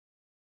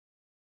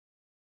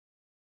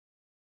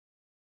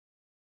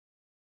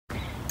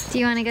Do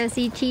you want to go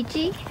see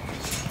Chi-Chi?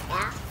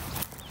 Yeah.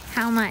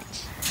 How much?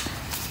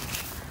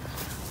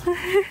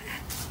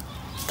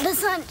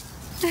 This one.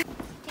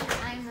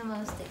 I'm the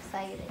most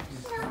excited.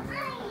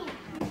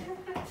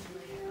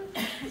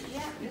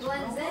 Yeah, it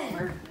blends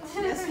in.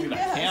 Yes, we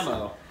got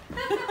camo.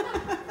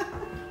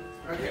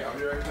 Okay, I'll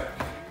be right back.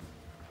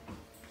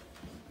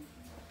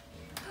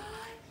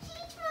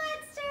 Cheech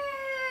monster!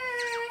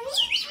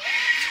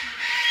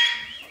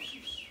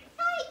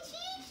 Hi,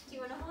 Cheech. Do you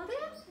want to hold him?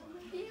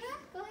 Yeah,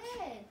 go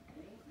ahead.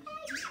 Hi,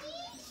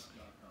 Cheech.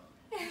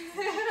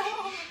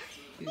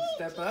 Can you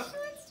step up?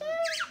 Monster.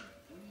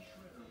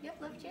 Yep,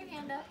 lift your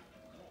hand up.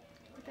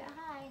 Keep it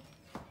high.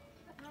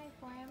 Keep it high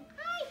for him.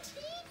 Hi,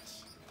 Cheech.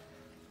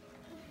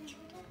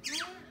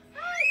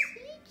 Hi,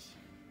 Cheech.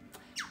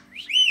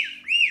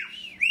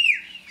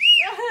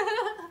 Yeah,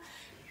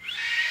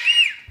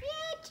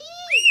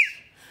 Cheech.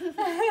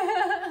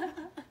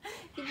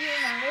 Did you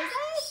remember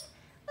this?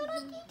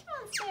 Little Cheech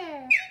monster.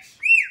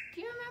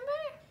 Do you remember?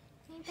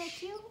 Can I pet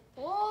you?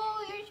 Oh,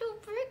 you're so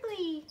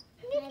prickly.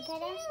 Can I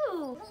pet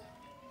him?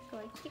 Go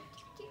ahead, kick,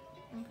 kick, kick.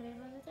 And put it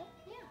over there?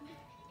 Yeah.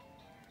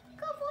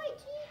 Good boy,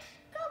 Cheech.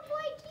 Good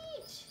boy,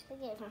 Cheech.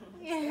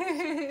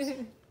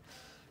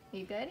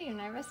 You good? You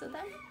nervous with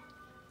him?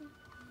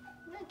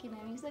 Look at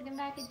him. He's looking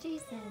back at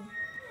Jason.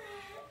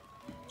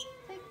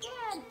 Like,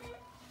 Dad.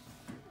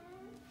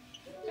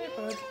 Yeah.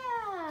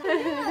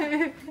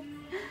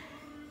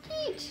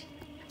 Cheech.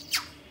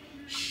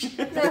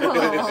 No.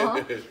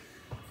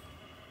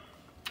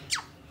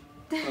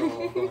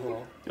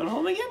 You want to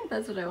hold me again?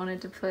 That's what I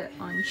wanted to put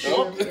on Oh.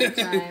 show this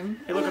time.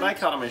 Hey, look what I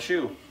caught on my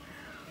shoe.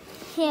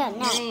 Here, no,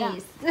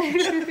 Nice. I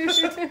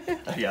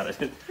got it.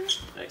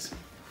 Thanks.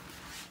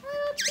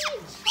 Little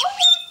Cheech. Oh,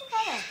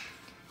 yes,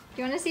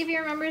 do you want to see if he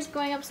remembers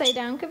going upside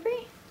down,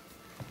 Capri?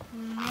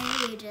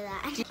 How do you do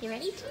that? You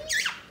ready, Cheech?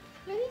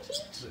 Ready,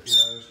 Cheech?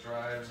 Yeah, there's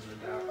drives and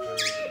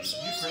adapters.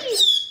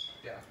 Cheech.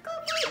 Yeah.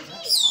 Good boy,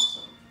 Cheech.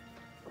 Awesome.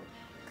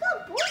 Good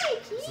boy,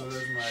 Cheech. So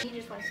there's my... He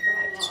just wants to go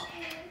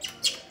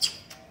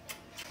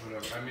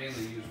Whatever. I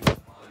mainly use my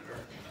monitor.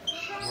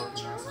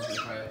 Working on something if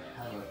I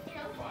have a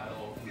file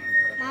open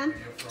and Mom?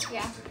 video from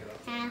Yeah. stick it up.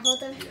 Can I hold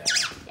him? Yeah.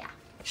 Yeah.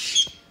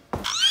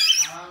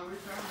 We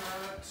found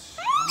that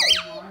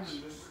online and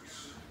just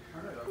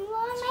turn it up. You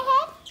want my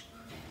head?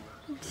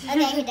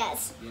 Okay, he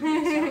does.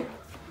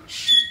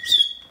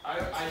 I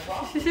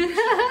thought.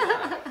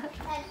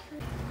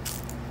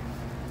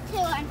 2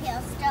 on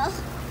peel still.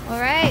 All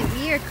right,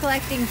 we are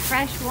collecting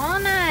fresh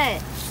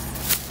walnuts.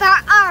 For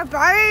our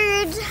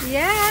birds.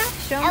 Yeah,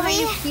 show them And how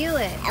you we- peel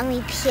it. And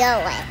we peel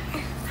it.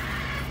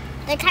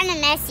 They're kind of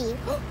messy.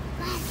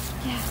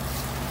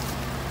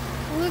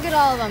 Look at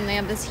all of them. They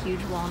have this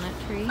huge walnut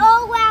tree.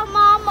 Oh wow,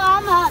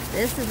 Mama.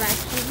 This is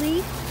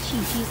actually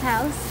Chi-Chi's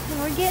house, and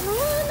we're getting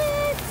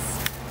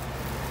walnuts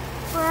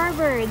for our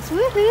birds.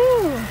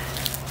 Woohoo!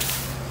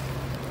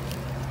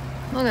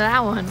 Look at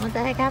that one. What the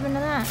heck happened to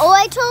that? Oh,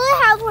 I totally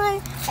have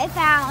one I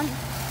found.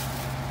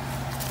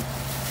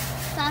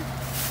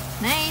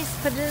 Nice.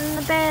 Put it in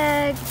the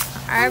bag.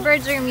 Our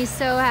birds are gonna be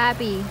so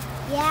happy.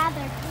 Yeah,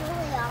 they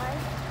totally are.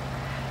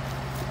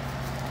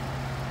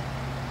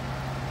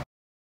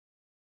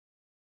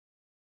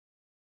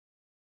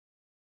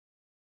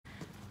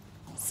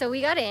 So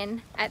we got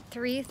in at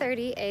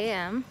 3:30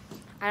 a.m.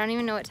 I don't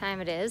even know what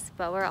time it is,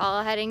 but we're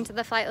all heading to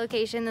the flight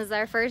location. This is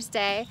our first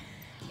day.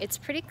 It's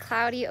pretty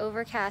cloudy,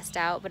 overcast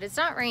out, but it's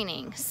not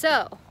raining.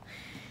 So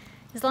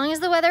as long as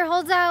the weather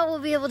holds out, we'll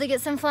be able to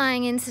get some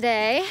flying in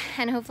today,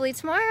 and hopefully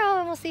tomorrow,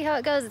 and we'll see how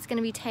it goes. It's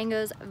gonna be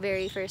Tango's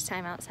very first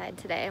time outside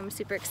today. I'm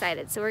super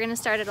excited. So we're gonna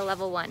start at a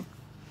level 1.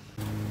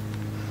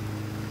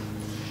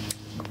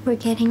 We're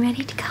getting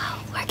ready to go.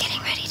 We're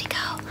getting ready to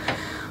go.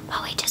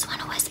 But we just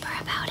wanna whisper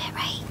about it,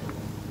 right?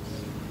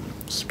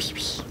 Beep, beep,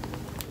 beep.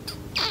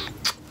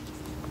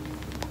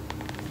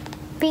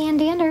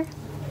 Bandander.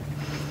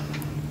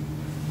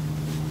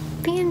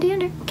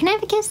 Bandander. Can I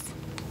have a kiss?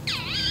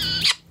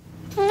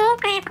 No,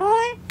 baby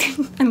boy.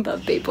 I'm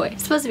above baby boy.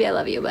 It's supposed to be I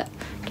love you, but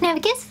can I have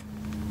a kiss?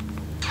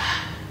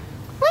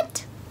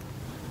 What?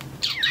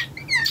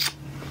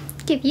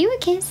 Give you a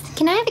kiss.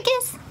 Can I have a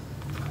kiss?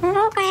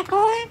 No, baby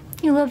boy.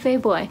 You love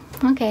baby boy.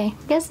 Okay,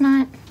 guess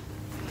not.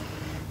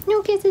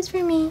 No kisses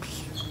for me.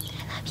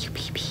 I love you,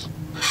 baby.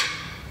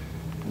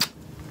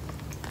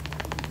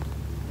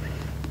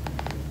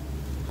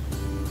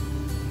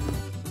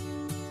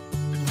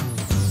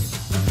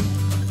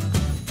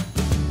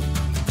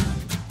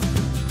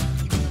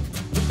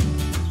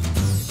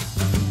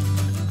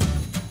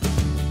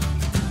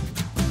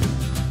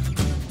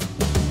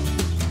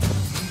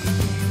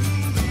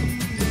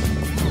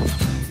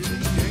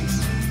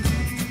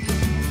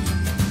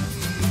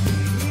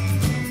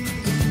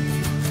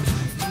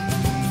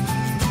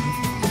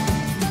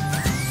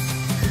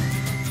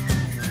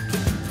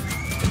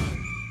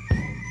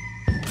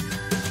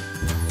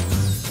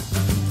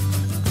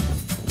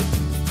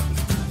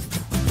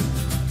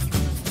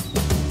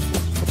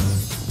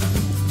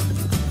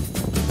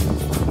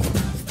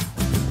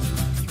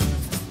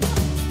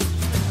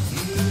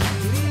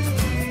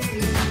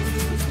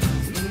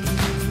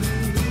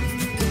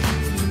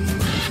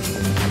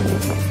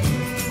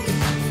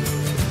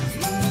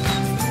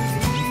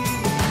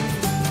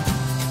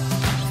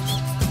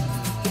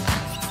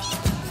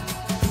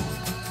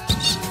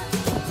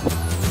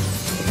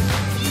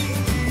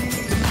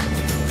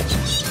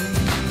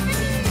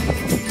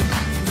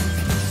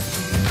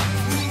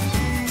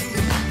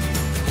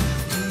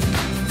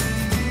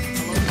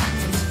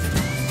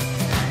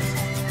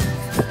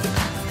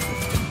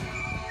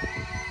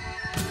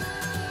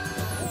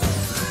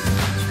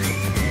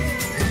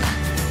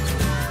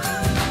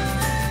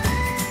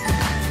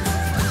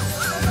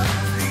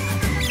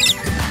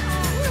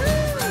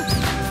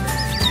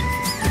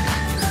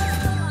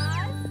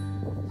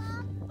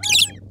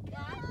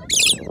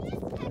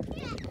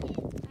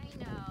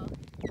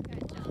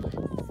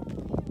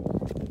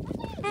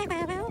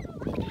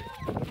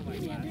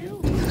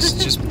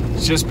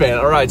 participant.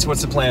 All right, so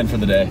what's the plan for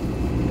the day?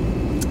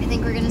 I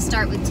think we're gonna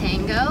start with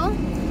Tango,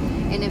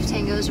 and if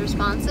Tango's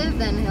responsive,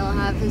 then he'll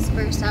have his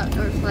first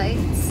outdoor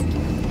flights.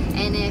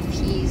 And if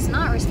he's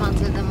not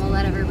responsive, then we'll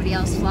let everybody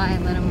else fly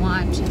and let him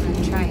watch and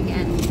then try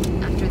again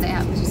after they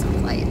have some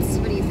flights.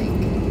 What do you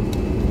think?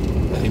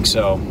 I think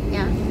so.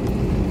 Yeah?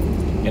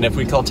 And if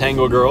we call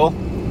Tango a girl,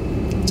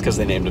 it's because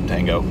they named him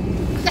Tango.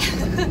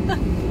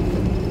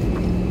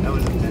 That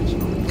was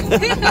intentional.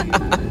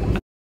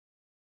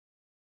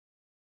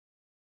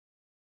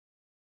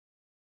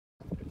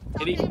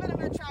 Any, David, I'm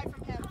going to try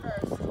from him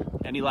first.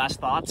 any last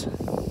thoughts?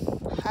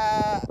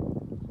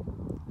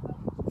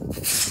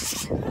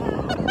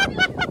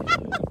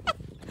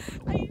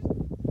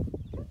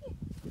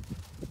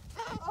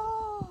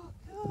 Oh,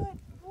 good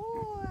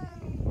boy.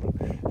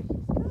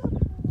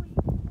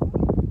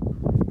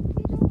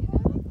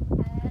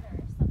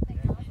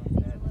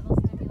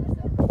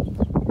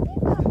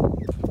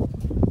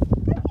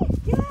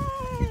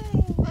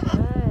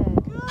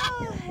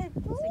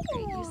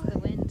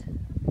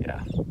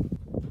 Yeah.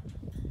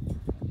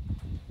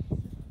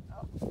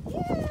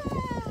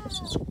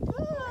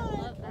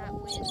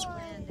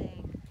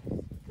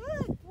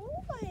 Good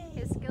boy.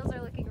 His skills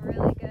are looking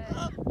really good.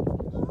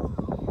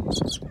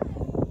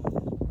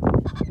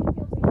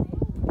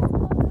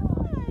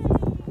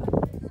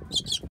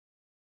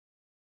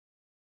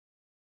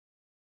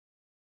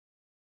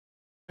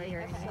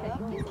 You're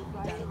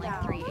done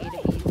like 3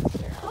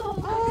 AWs. Oh,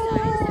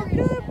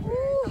 good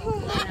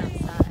boy.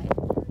 Outside.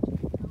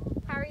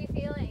 How are you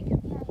feeling?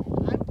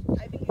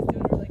 I think he's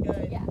doing really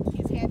good. Yeah.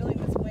 He's handling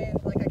this wind.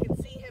 Like, I can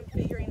see him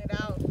figuring it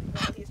out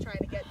while he's trying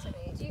to get to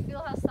me. Do you feel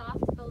how soft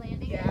the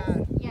landing Yeah.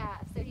 is? Yeah,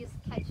 so he's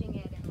catching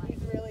it and like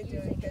He's really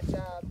doing a good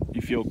job.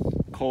 You feel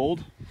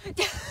cold? He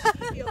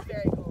feels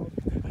very cold.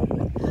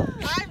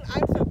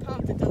 I'm so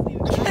pumped it doesn't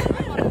even matter.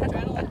 I'm on an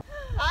adrenaline.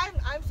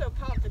 I'm so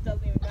pumped it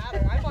doesn't even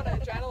matter. I'm on an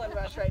adrenaline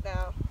rush right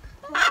now.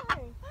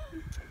 Hi.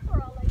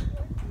 We're all like this.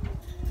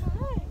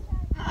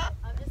 Hi.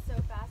 I'm just so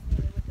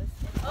fascinated with this.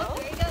 Oh,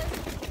 there he goes.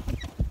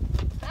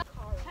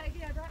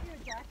 Peggy, I brought you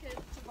a jacket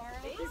to borrow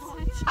if you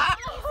want.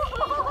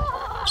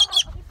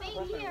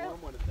 Thank you. Yeah,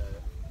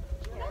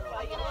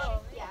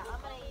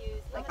 I'm gonna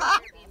use like an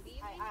Airbnb.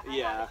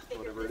 Yeah,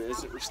 whatever it is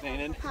that we're staying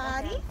in.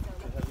 Potty.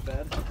 Have a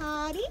bed.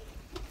 Potty.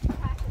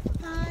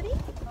 Potty.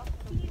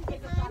 You need to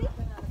get potty?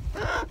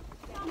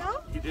 No?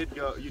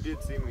 You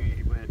did see me,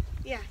 he went.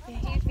 Yeah. Do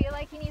you feel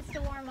like he needs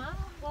to warm up?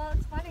 Well,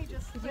 it's funny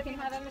just You can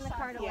have him in the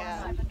car to warm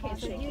Yeah. up. Okay,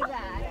 so do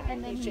that,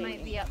 and then he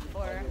might be up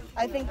for...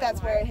 I think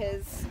that's where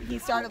he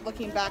started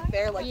looking back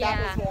there like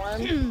that was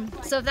warm.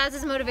 So if that's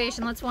his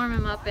motivation, let's warm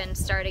him up and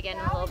start again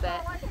in a little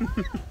bit.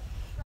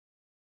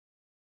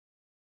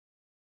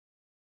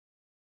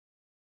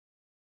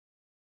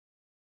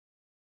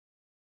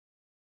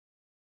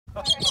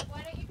 Alright,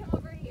 why don't you come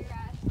over here,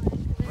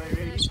 Ashyln?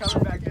 Wait, he's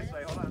coming back this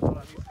way. Hold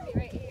on.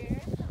 Right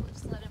here. We'll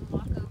just let him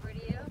walk over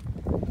to you.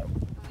 And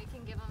we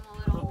can give him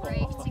a little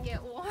break to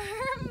get warm.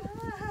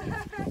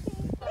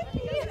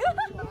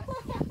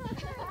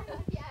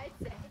 Yeah,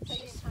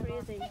 it's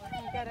Freezing.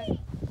 You gotta.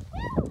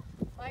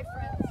 my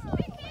friends.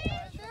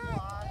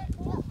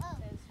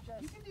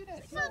 You can do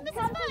that. No, this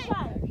is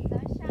fine.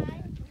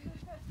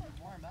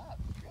 Warm up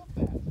real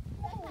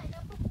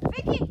fast.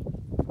 Vicky.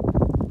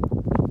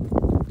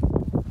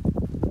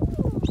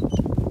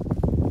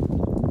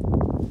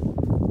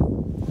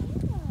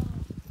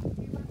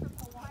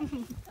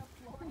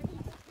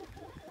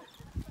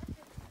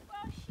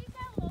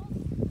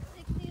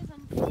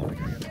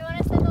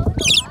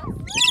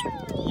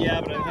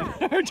 Yeah, but I'm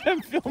having a hard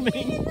time filming.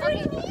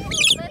 Okay,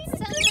 let's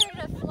send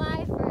her to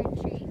fly for a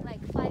treat,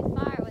 like fly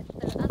far with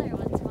the other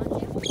ones,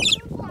 want you?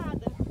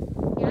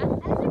 Yeah?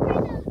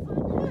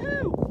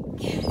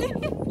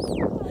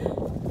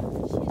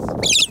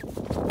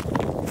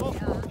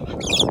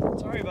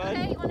 Sorry, bud.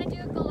 Okay, you want to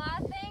do a galah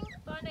thing?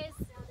 Bondi's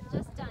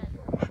just done.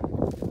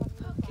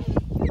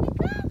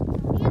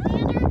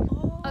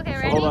 Okay,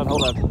 ready? Hold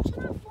on.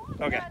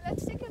 Okay.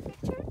 Let's take a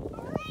picture.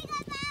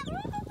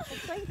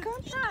 Tô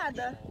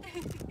encantada.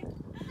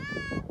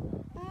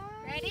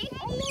 Ready?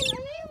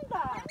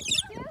 Linda.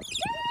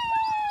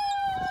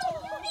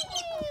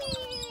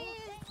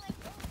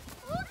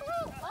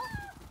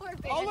 Poor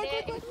Oh, look,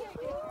 Bandit. look.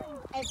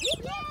 And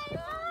Vicky.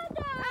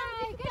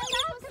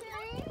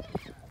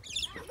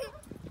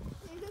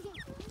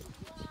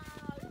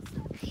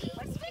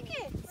 What's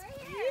Vicky?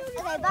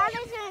 Okay,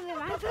 Bondi's gonna be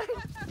my first.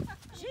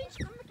 Gente,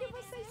 como é que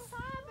vocês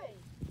sabem?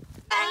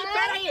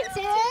 Peraí,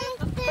 2,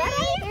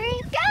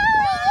 3, go!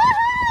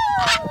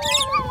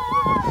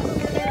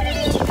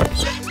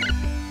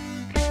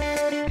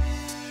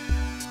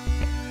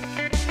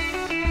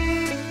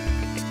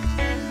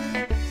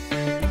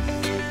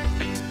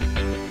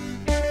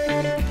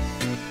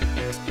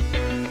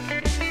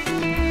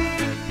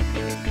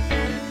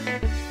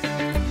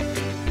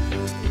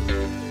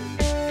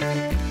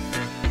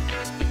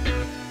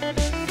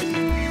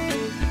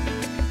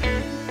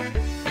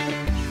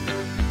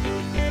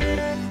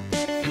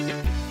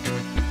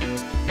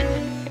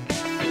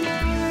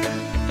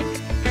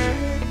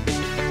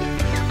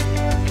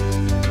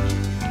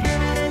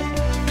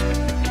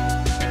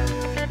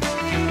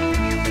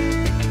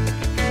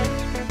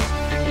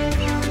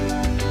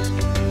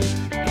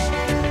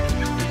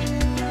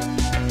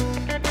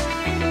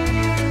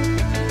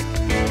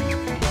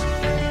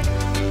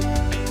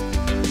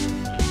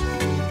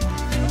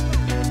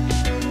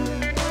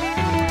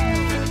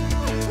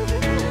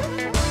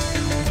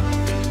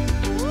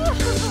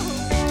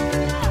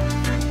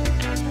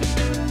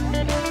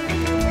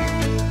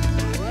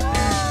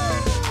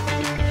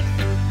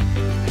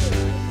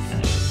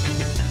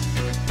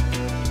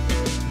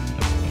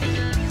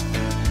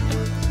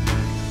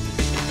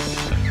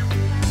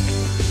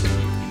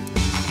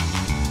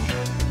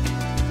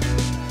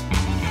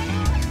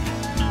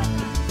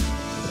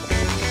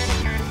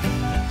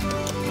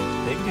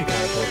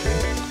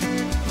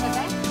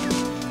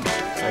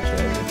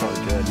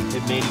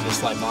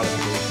 outside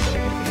modifications that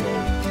can be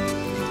made.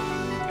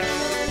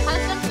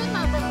 Has something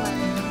not been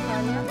learning,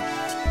 Claudia?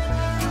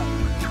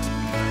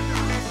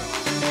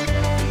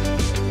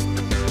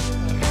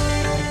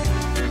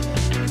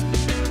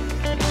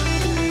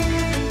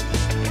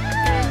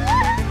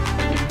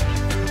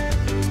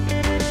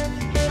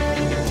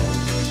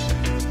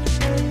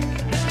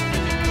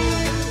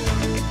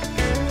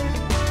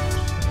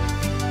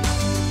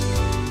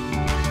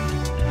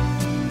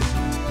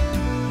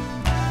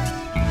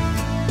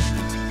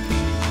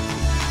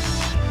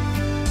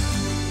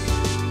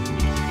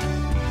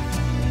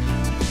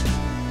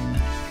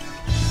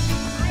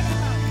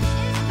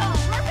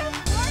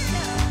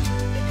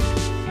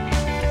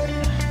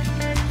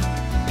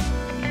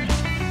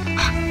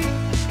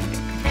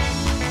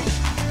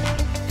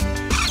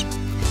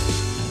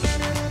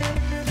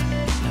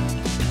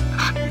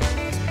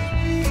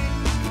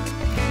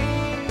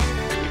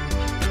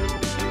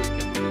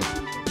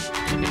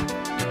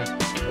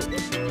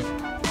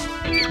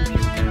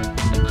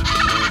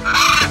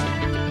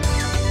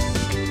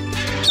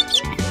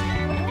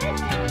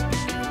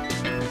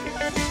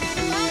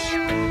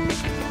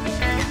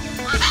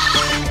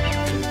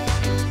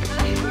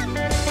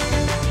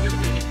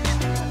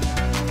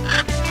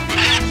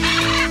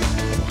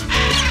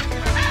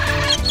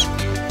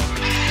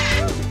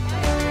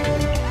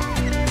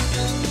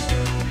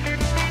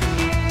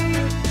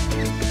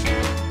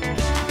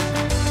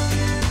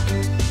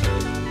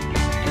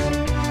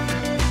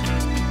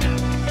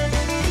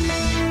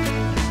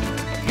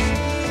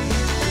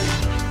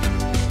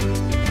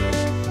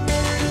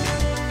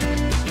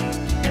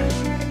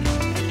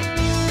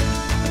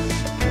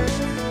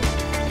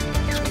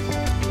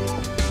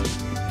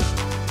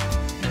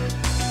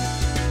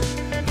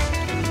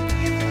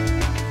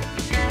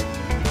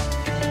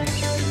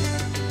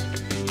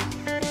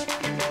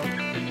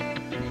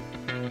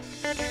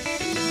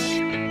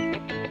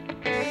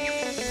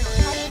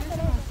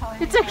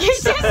 It's okay,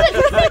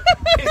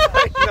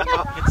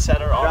 It's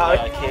set her on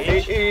the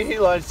cage. He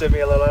lunged at me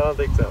a little. I don't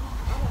think so.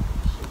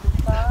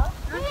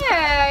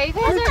 Yeah, you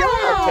guys Good job,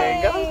 are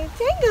Tango.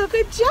 Tango,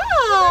 good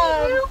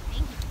job.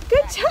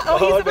 Good job. Oh,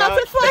 he's about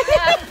to fly.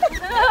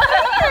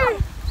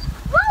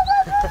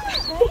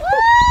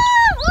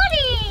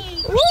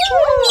 Woody! Woo!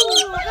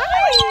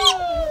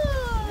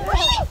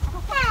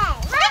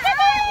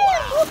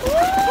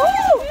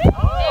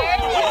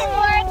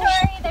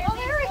 There's the exploratory. There's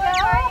the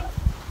exploratory.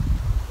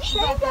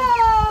 Tango!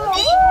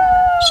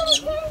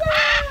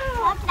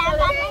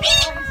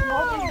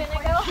 He's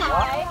gonna go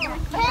high.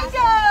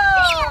 Tango!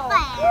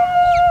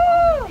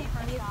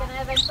 He's gonna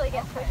eventually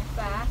get pushed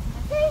back.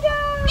 Tango!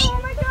 Oh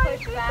my God!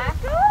 Push back.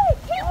 Tango!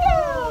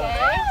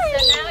 Okay, so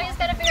now he's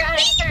gotta figure out how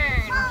to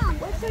turn.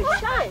 What's so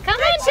shy? Come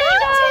on,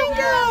 Tango!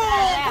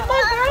 Come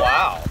on, girl!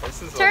 Wow, this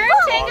is Turn, a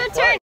long Tango, turn!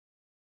 flight.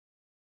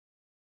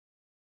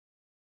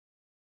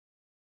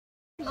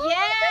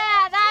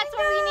 Yeah, that's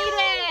what we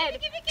needed!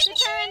 The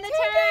turn, the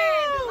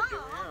turn!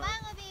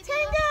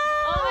 Tango!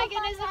 Oh my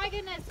goodness, oh my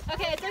goodness.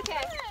 Okay, it's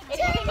okay. If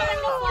you can get him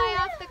to fly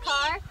off the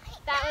car,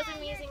 that was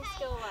amazing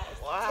skill-wise.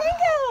 Wow.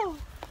 Tango!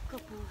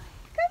 Good boy.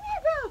 Come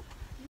here, bro.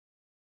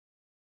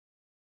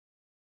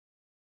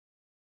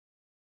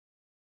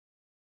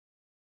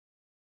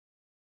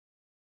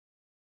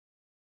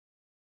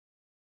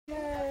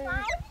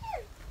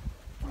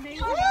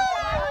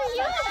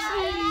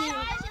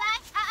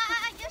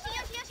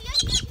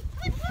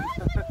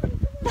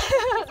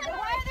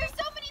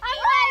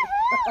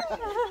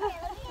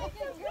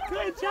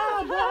 Good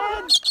job,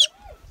 bud.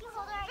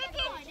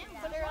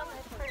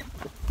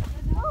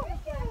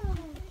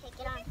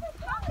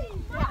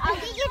 I'll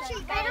get your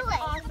treat right away.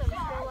 Awesome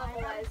skill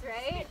level-wise,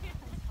 right?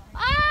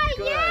 Oh,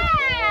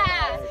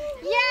 yeah!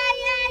 Yeah!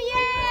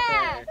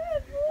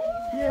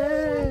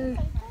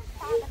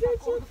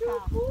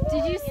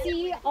 Did you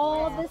see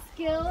all the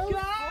skills?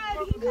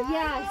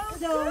 Yeah,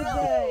 so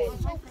good.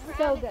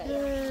 So good.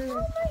 Oh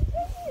my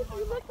goodness,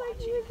 you look like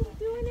you've been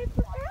doing it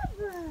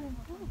forever.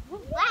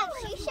 Wow,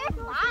 she should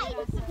fly.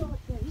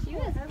 She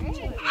was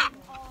great.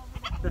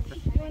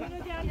 You want to go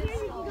down here? You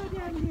can go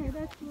down here.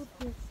 That's cool.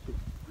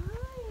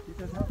 He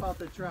says, how about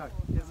the truck?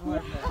 His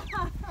wife.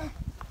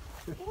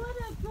 What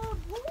a good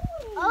boy.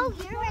 Oh,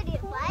 you're ready to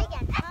fly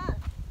again, huh?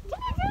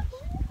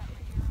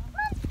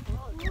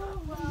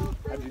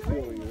 How'd you feel?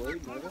 Were you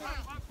worried? Nervous?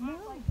 No.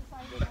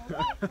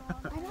 I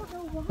don't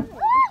know why.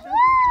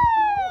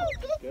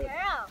 Good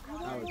girl.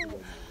 I was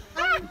good.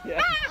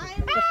 Yeah.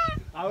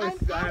 I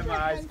have my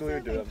eyes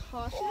glued to him.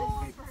 Cautious,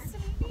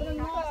 but I'm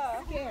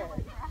not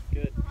scared.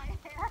 Good.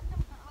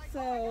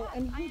 So,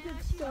 and he did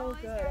so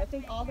good. I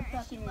think all the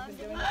prepping we've been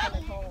doing with him at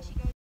home.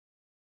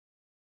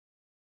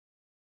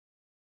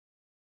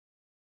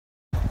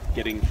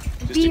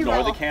 Just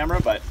ignore the camera,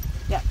 but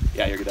Yeah.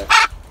 yeah, you're good.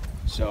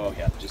 So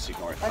yeah, just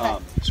ignore it. Okay.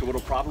 So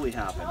what'll probably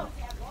happen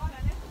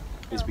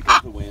is because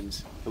of the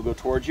winds, he'll go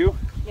towards you.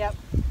 Yep.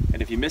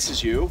 And if he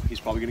misses you,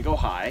 he's probably going to go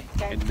high.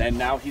 Okay. And then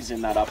now he's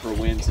in that upper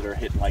winds that are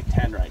hitting like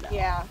 10 right now.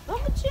 Yeah.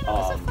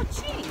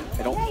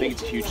 I don't think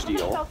it's a huge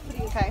deal,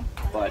 Okay.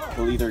 but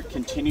he'll either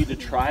continue to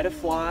try to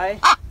fly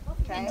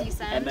and Okay.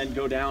 descend. and then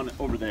go down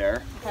over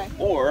there. Okay.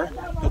 Or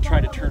he'll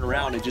try to turn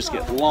around and just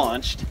get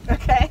launched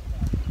Okay.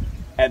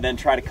 and then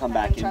try to come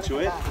back Try to into come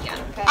it. back.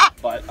 Yeah. Okay.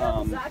 But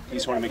you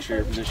just want to make sure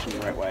you're positioned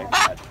the right way.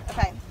 But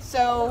Okay.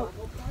 So,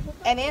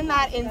 and in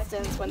that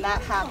instance, when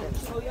that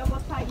happens,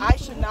 I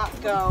should not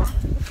go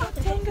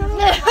Tango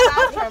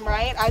after him,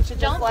 right? I should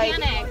just Don't like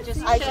panic.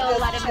 Just I chill. should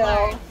just Let him chill.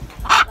 learn.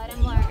 Let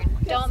him learn.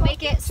 Don't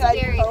make it should I be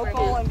scary for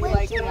vocal him. and be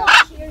like, you know,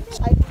 I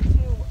think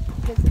too,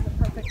 this is the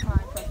perfect time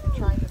for us to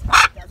try this.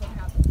 It doesn't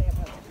have to say I'm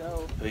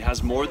going to go. he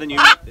has more than you,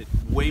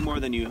 way more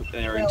than you are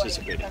Really?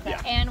 anticipating. Okay.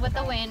 Yeah. And with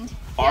the wind, he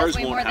Ours has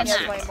way won't more have than He has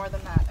that. way more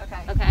than that.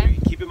 Okay. Okay.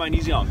 Keep in mind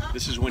he's young.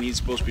 This is when he's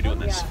supposed to be doing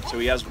this. So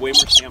he has way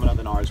more stamina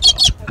than ours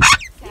will.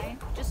 Okay.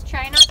 Just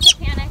try not to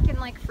panic and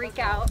like freak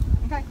out.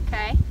 Okay.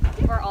 Okay.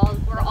 We're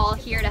all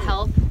here to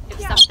help.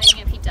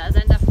 If he does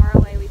end up far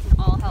away, we can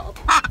all help.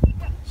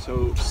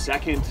 So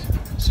second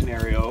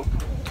scenario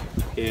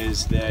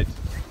is that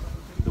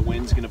the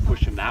wind's going to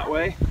push him that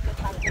way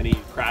and he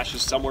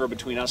crashes somewhere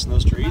between us and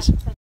those trees.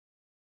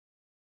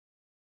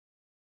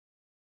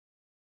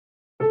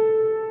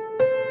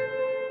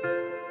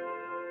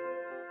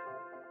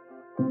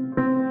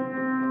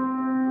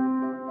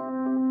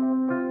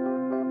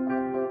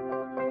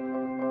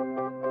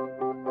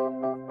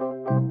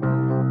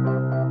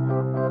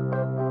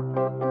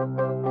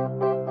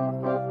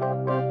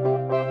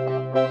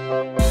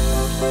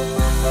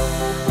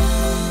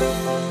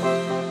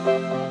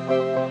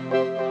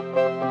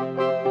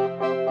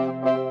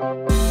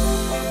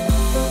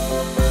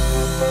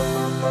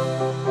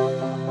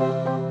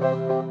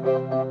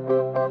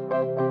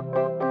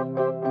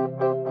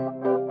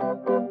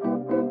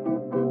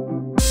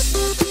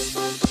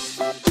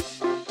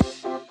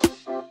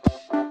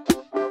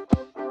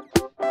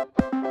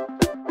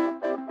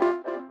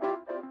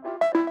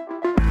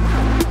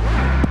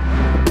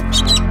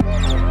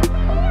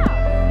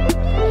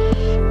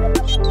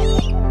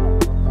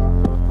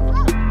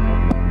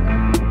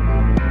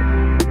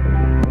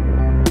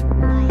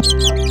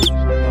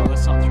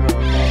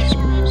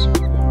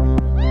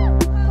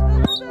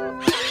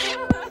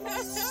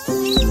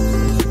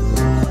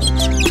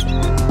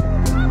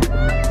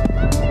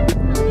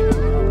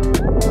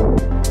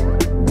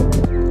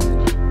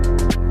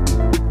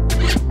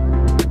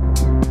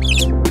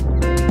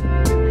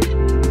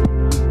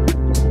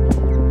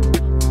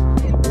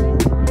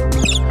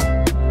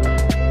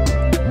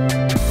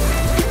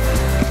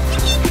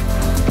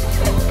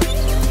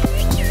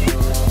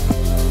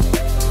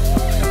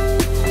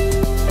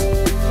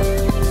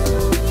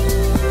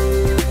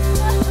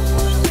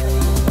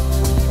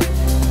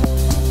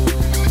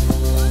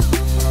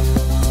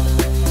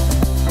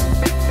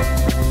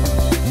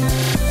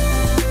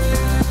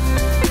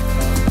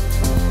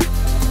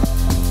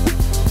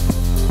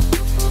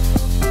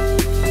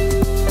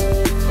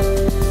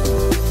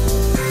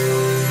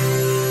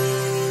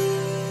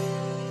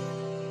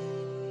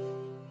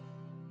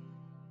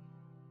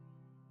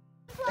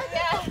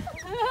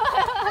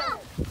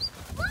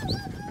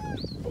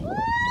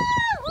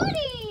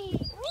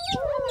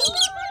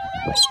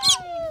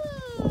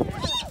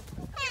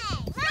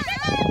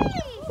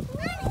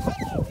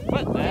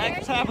 What the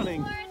heck is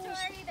happening?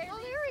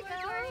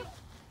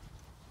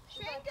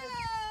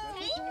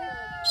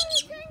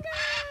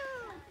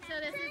 So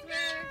this is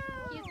where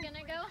he's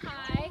gonna go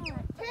high,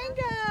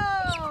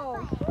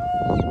 Tango!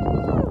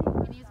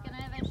 and he's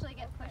gonna eventually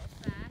get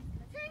pushed back.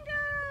 Tango!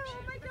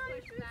 Oh my God,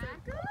 Push you're back.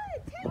 so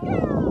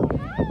good!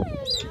 Now Tango!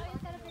 he's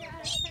gotta figure out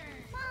how to turn.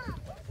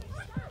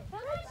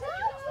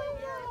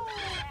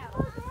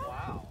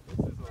 Wow, this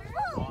is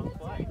a long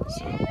flight.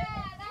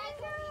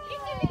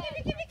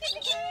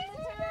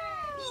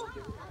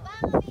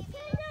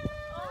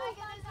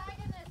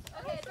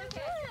 Okay, it's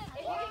okay.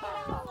 If you can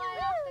fly off the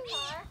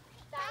car,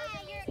 that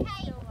would make it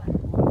still work.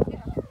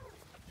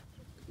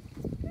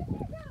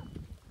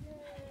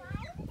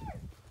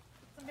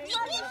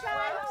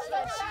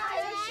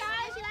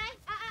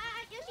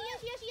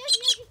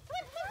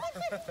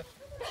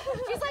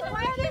 She's like,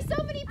 why are there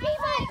so many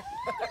people?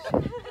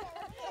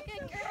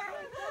 Good girl.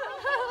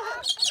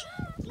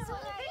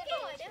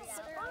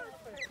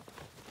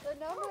 The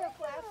number of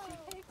flaps she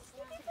takes.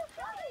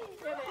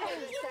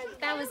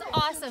 That was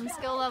awesome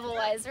skill level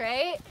wise,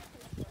 right?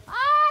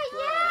 Oh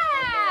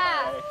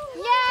yeah!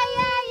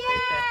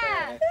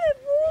 Yeah!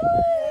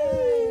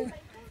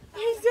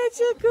 He's such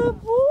a good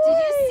boy! Did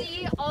you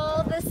see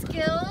all the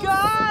skills?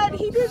 God,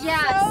 he did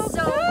Yeah, so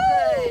so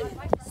good!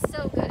 good.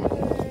 So good.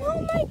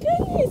 Oh my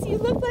goodness, you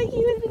look like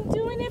you have been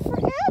doing it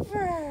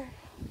forever.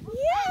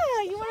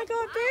 Yeah, you want to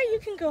go up there? You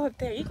can go up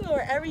there. You can go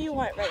wherever you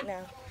want right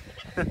now.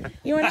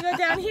 You want to go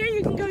down here?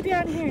 You can go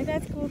down here.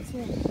 That's cool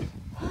too.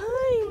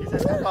 Hi. He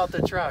says, how about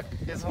the truck?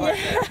 His horse.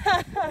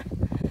 Yeah.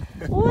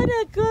 What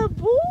a good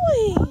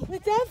boy. Was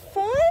that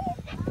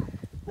fun?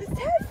 Was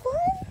that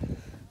fun?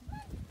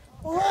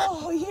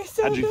 Oh, you're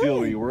so How'd you good. feel?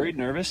 Were you worried,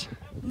 nervous?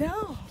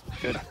 No.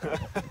 Good.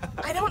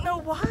 I don't know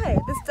why.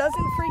 This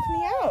doesn't freak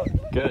me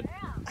out. Good.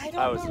 I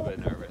don't I was know. a bit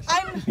nervous.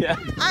 Yeah.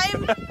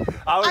 I'm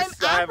I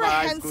had my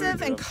eyes apprehensive glued to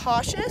and him.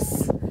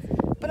 cautious,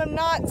 but I'm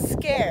not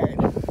scared.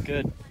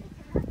 Good.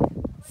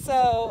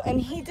 So, and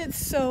he did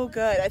so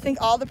good. I think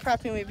all the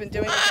prepping we've been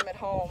doing with him at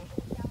home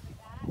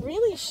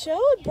really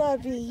showed,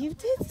 Bubby. You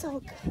did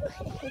so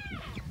good.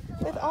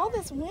 With all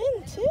this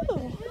wind,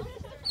 too.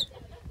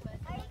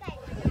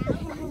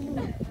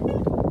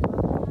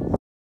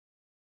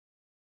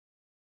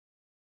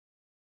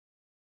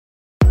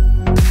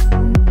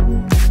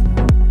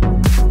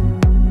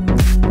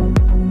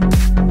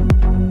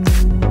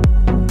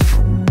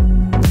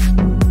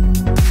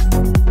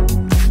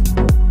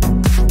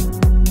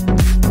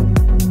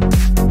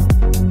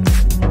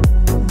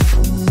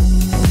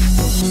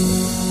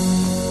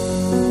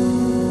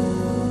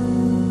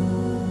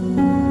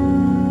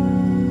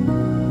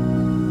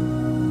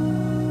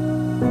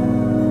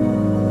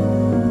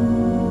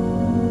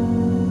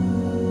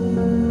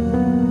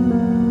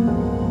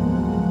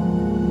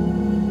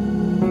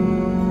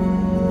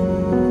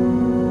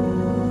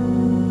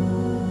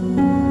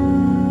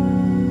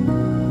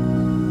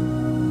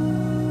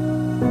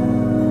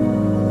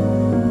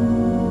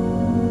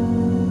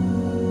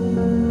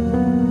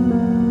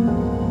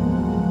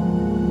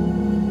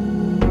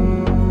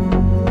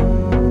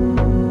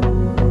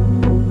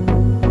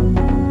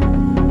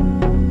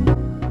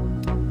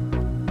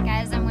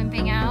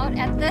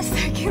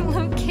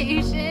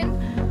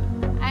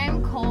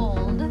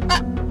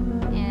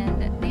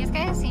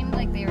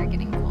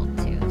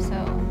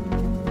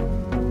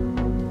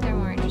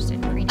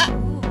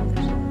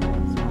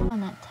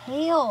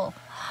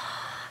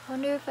 I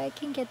wonder if I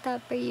can get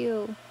that for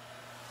you.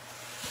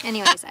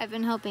 Anyways, I've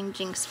been helping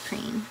Jinx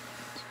preen,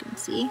 as you can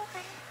see.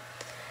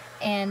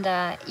 And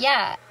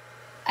yeah,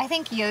 I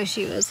think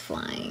Yoshi was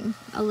flying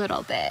a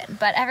little bit,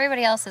 but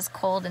everybody else is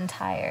cold and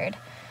tired.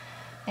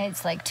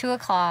 It's like 2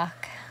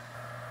 o'clock,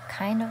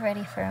 kind of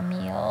ready for a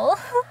meal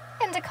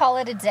and to call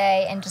it a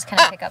day and just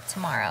kind of pick up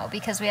tomorrow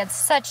because we had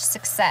such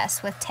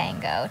success with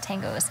Tango.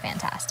 Tango was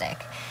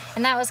fantastic.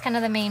 And that was kind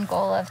of the main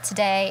goal of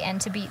today, and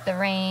to beat the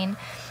rain.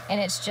 And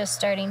it's just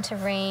starting to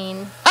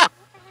rain.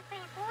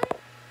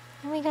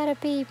 And we got a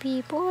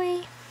baby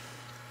boy.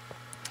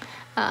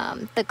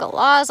 The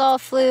galahs all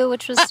flew,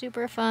 which was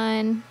super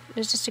fun. It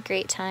was just a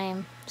great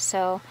time.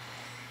 So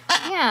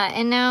yeah,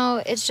 and now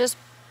it's just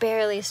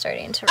barely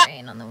starting to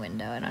rain on the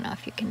window. I don't know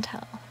if you can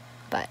tell,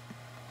 but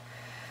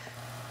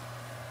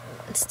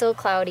it's still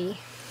cloudy.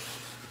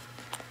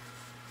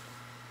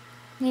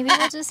 Maybe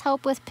we'll just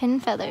help with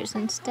pin feathers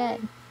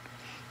instead.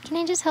 Can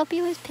I just help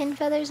you with pin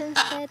feathers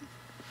instead?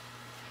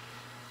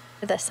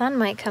 The sun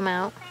might come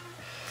out.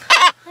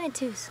 Hi,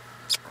 Tusa.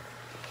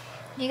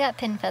 You got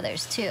pin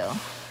feathers too.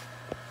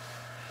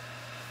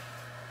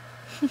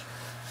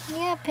 You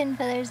got pin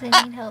feathers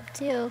that need help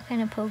too,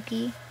 kind of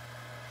pokey.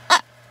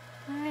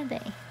 Where are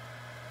they?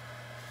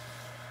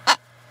 A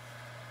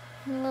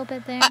little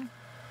bit there.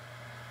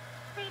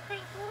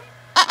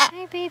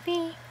 Hi,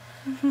 baby.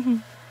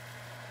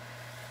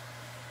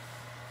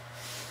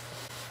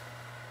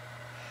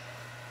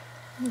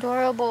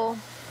 Adorable.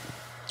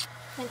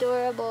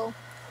 Adorable.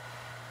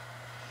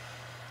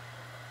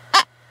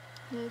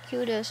 You're the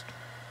cutest.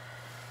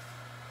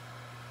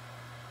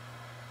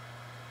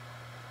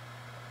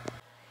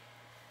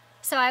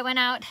 So I went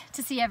out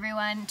to see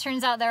everyone.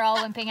 Turns out they're all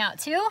wimping out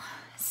too.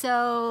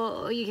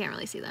 So you can't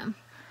really see them.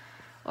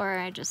 Or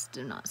I just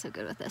am not so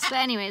good with this. But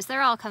anyways,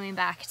 they're all coming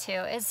back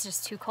too. It's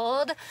just too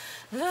cold.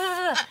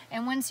 Ugh.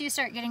 And once you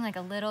start getting like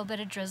a little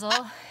bit of drizzle,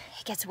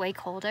 it gets way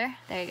colder.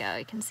 There you go.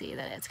 You can see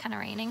that it's kind of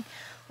raining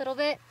a little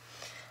bit.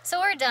 So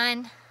we're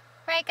done.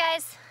 Right,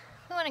 guys?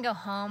 We want to go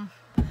home.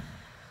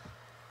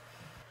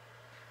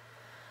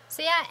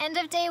 So yeah, end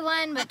of day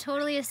 1, but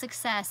totally a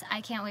success. I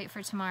can't wait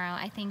for tomorrow.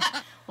 I think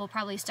we'll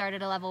probably start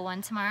at a level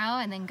 1 tomorrow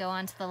and then go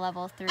on to the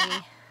level 3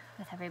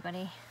 with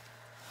everybody.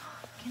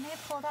 Can I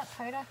pull that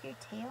part off your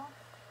tail?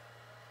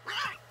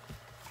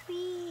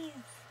 Please.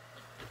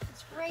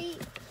 It's right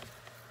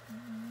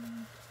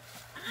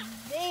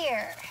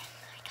there.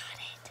 I got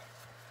it.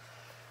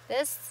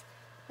 This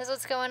is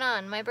what's going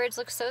on. My birds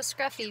look so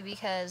scruffy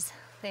because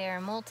they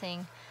are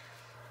molting.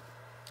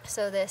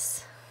 So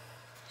this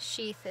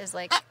sheath is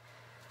like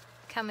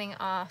coming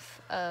off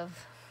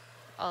of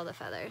all the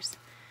feathers.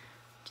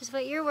 Just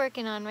what you're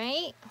working on,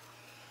 right?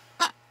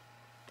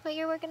 What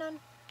you're working on?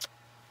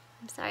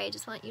 I'm sorry, I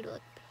just want you to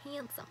look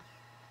handsome.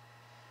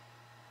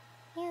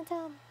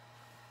 Handsome.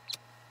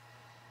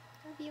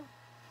 Love you.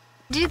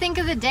 What do you think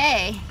of the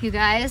day, you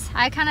guys?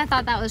 I kind of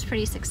thought that was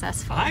pretty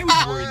successful. I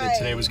was worried that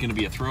today was going to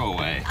be a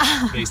throwaway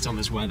based on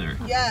this weather.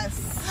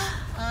 Yes.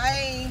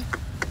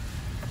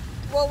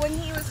 Well, when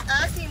he was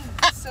acting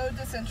so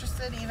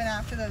disinterested even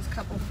after those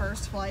couple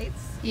first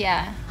flights,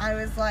 yeah, I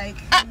was like,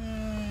 I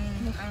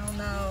don't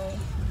know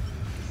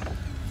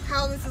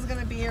how this is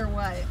going to be or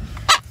what.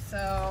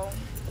 So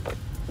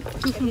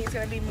if he's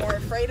going to be more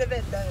afraid of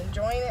it than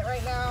enjoying it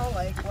right now,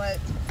 like what?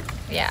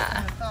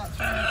 Yeah. Thoughts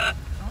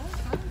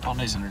from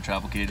Bondi's in her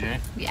travel cage, eh?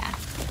 Yeah.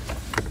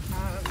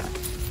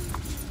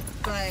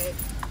 But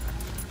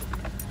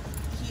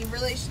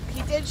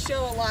he did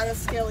show a lot of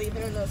skill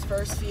even in those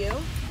first few.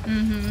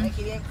 Mm-hmm. Like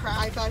he didn't cry.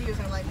 I thought he was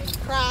gonna like maybe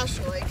crash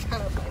or like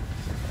kind of like,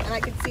 and I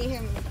could see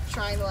him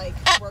trying to like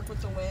work with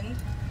the wind.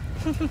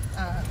 But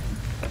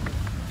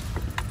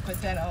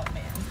then, oh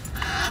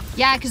man.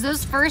 Yeah, because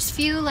those first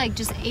few, like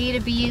just A to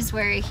B's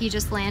where he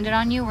just landed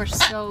on you were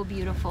so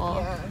beautiful.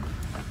 Yeah.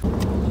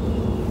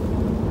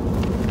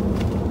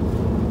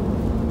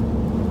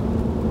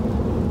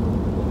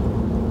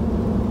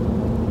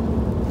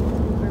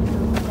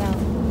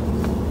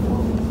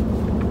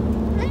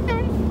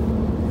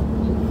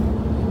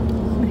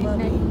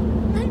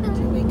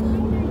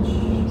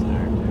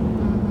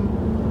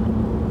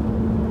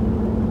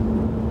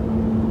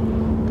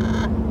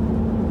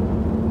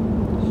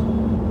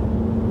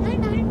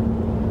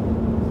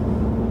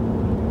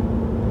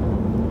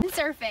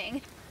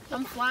 Surfing.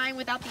 I'm flying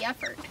without the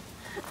effort.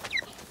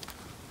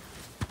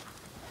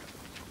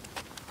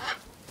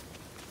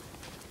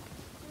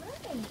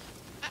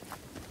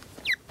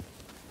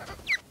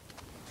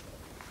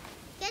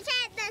 Get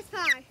it this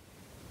far.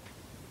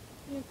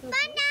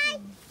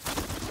 Bondi!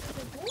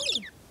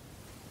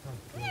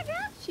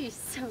 She's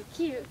so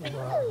cute.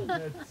 Wow,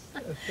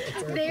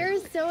 They're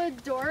so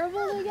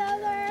adorable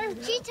together.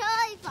 She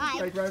totally fine.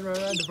 like run,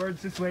 the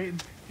bird's just waiting.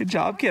 Good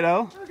job,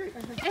 kiddo. Comes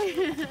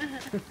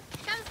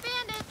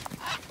Bandit.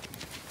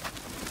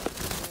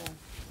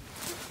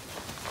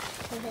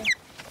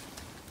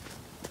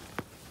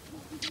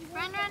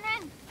 Run, run,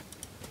 run.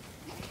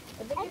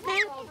 I think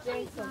it's called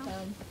Jinx will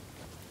come.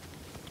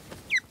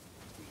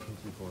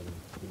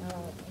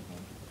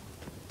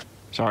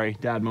 Sorry,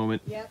 dad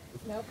moment. Yep.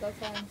 Nope, that's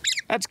fine.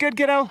 That's good,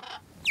 kiddo.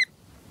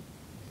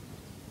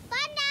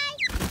 Bondi!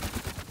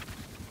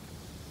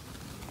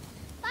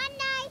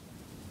 Bondi!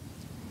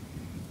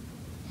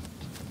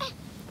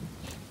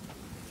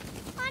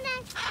 Bondi!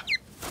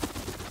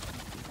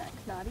 Is that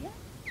Claudia?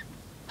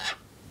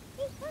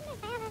 He's Bondi.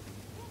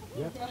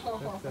 Yep. That's,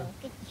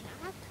 Good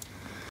job.